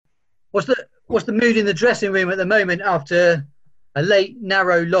What's the mood in the dressing room at the moment after a late,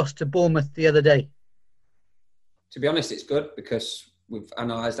 narrow loss to Bournemouth the other day? To be honest, it's good because we've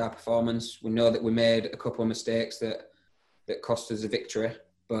analysed our performance. We know that we made a couple of mistakes that cost us a victory,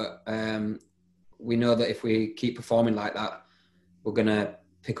 but we know that if we keep performing like that, we're going to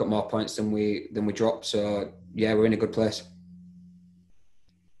pick up more points than we drop. So yeah, we're in a good place.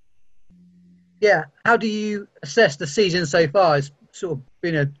 Yeah, how do you assess the season so far? It's sort of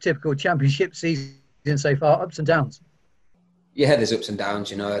been a typical championship season so far, ups and downs. Yeah, there's ups and downs,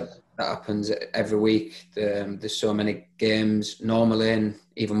 that happens every week. There's so many games normally, and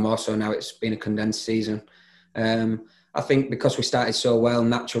even more so now it's been a condensed season. I think because we started so well,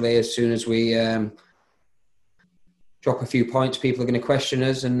 naturally, as soon as we drop a few points, people are going to question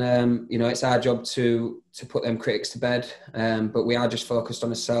us, and it's our job to put them critics to bed. But we are just focused on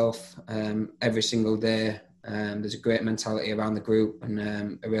ourselves every single day. There's a great mentality around the group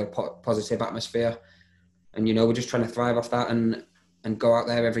and a real positive atmosphere, and we're just trying to thrive off that and go out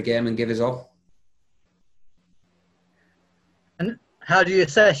there every game and give us all. And how do you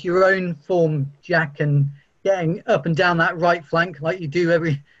assess your own form, Jack, and getting up and down that right flank like you do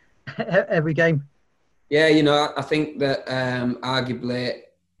every game? Yeah, I think that arguably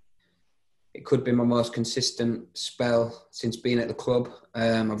it could be my most consistent spell since being at the club.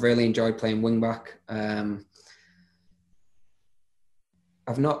 I've really enjoyed playing wing back.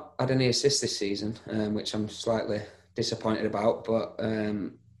 I've not had any assists this season, which I'm slightly disappointed about. But I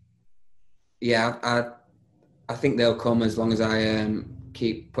think they'll come as long as I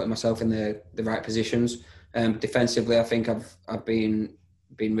keep putting myself in the right positions. Defensively, I think I've been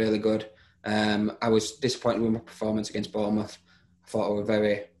really good. I was disappointed with my performance against Bournemouth. I thought I was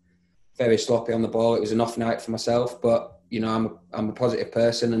very, very sloppy on the ball. It was an off night for myself, but I'm a positive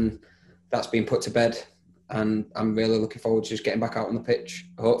person, and that's been put to bed. And I'm really looking forward to just getting back out on the pitch,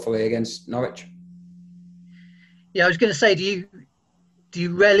 hopefully against Norwich. Yeah, I was going to say, do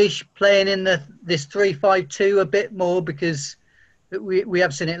you relish playing in this 3-5-2 a bit more, because we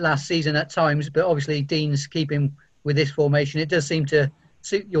have seen it last season at times, but obviously Dean's keeping with this formation. It does seem to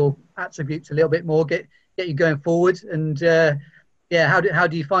suit your attributes a little bit more, get you going forward. And how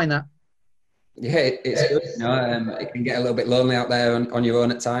do you find that? Yeah, it's good. It can get a little bit lonely out there on your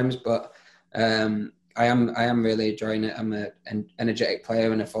own at times, but I am really enjoying it. I'm an energetic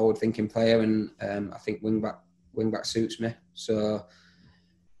player and a forward-thinking player, and I think wing back suits me. So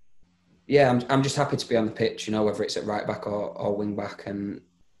yeah, I'm just happy to be on the pitch, whether it's at right back or wing back, and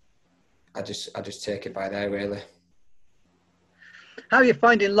I just take it by there really. How are you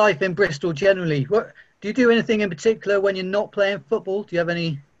finding life in Bristol generally? What do you do anything in particular when you're not playing football? Do you have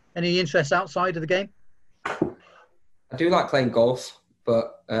any interests outside of the game? I do like playing golf,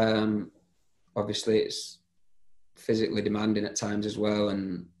 but obviously it's physically demanding at times as well,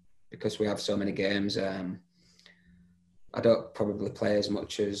 and because we have so many games, I don't probably play as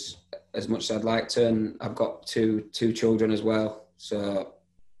much as I'd like to, and I've got two children as well. So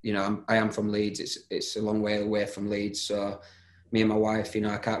I am from Leeds. It's a long way away from Leeds, so me and my wife,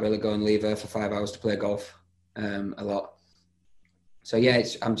 I can't really go and leave her for 5 hours to play golf a lot. So yeah,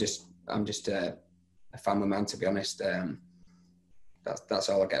 I'm just a family man, to be honest. That's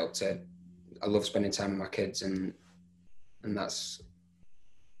all I get up to. I love spending time with my kids, and that's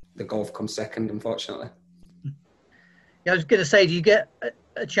the golf comes second, unfortunately. Yeah, I was going to say, do you get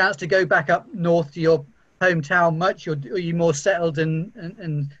a chance to go back up north to your hometown much, or are you more settled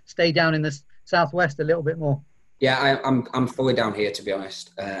and stay down in the southwest a little bit more? Yeah, I'm fully down here, to be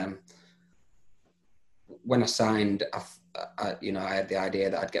honest. When I signed, I had the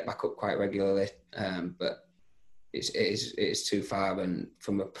idea that I'd get back up quite regularly, but it is too far, and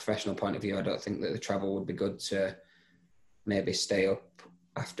from a professional point of view, I don't think that the travel would be good to maybe stay up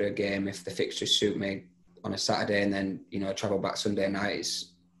after a game if the fixtures suit me on a Saturday and then travel back Sunday night.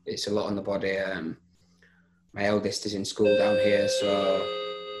 It's a lot on the body. My eldest is in school down here, so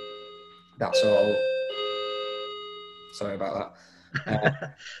that's all. Sorry about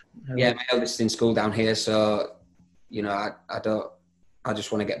that. Yeah, my eldest is in school down here, so I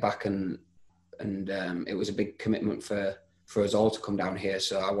just want to get back, and it was a big commitment for us all to come down here,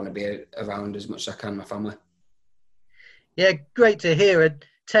 so I want to be around as much as I can, my family. Yeah, great to hear a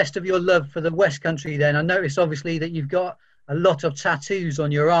test of your love for the West Country then. I noticed obviously that you've got a lot of tattoos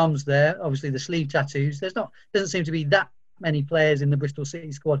on your arms there, obviously the sleeve tattoos. Doesn't seem to be that many players in the Bristol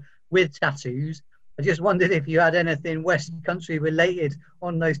City squad with tattoos. I just wondered if you had anything West Country related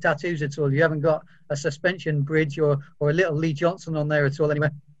on those tattoos at all. You haven't got a suspension bridge or a little Lee Johnson on there at all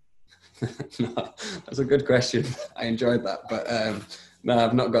anyway? No, that's a good question. I enjoyed that, but no,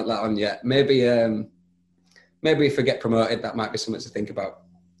 I've not got that on yet. Maybe if we get promoted, that might be something to think about.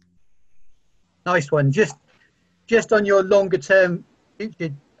 Nice one. Just on your longer term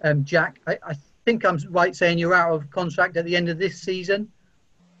future, Jack. I think I'm right saying you're out of contract at the end of this season.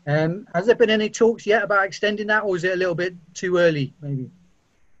 Has there been any talks yet about extending that, or is it a little bit too early, maybe?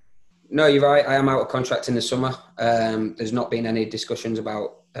 No, you're right. I am out of contract in the summer. There's not been any discussions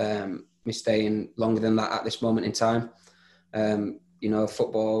about me staying longer than that at this moment in time.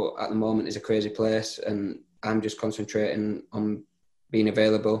 Football at the moment is a crazy place, and I'm just concentrating on being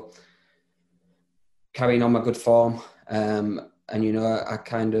available, carrying on my good form. I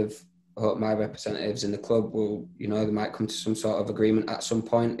kind of hope my representatives in the club will, they might come to some sort of agreement at some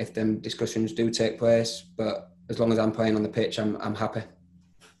point if them discussions do take place. But as long as I'm playing on the pitch, I'm happy.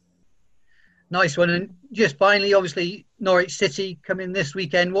 Nice one. And just finally, obviously, Norwich City coming this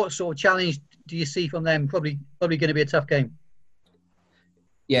weekend. What sort of challenge do you see from them? Probably going to be a tough game.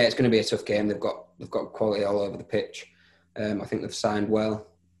 Yeah, it's going to be a tough game. They've got quality all over the pitch. I think they've signed well,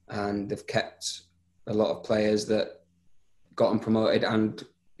 and they've kept a lot of players that got them promoted and,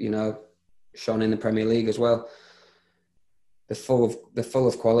 shone in the Premier League as well. They're full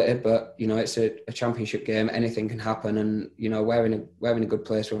of quality, but it's a championship game. Anything can happen, and we're in a good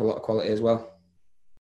place with a lot of quality as well.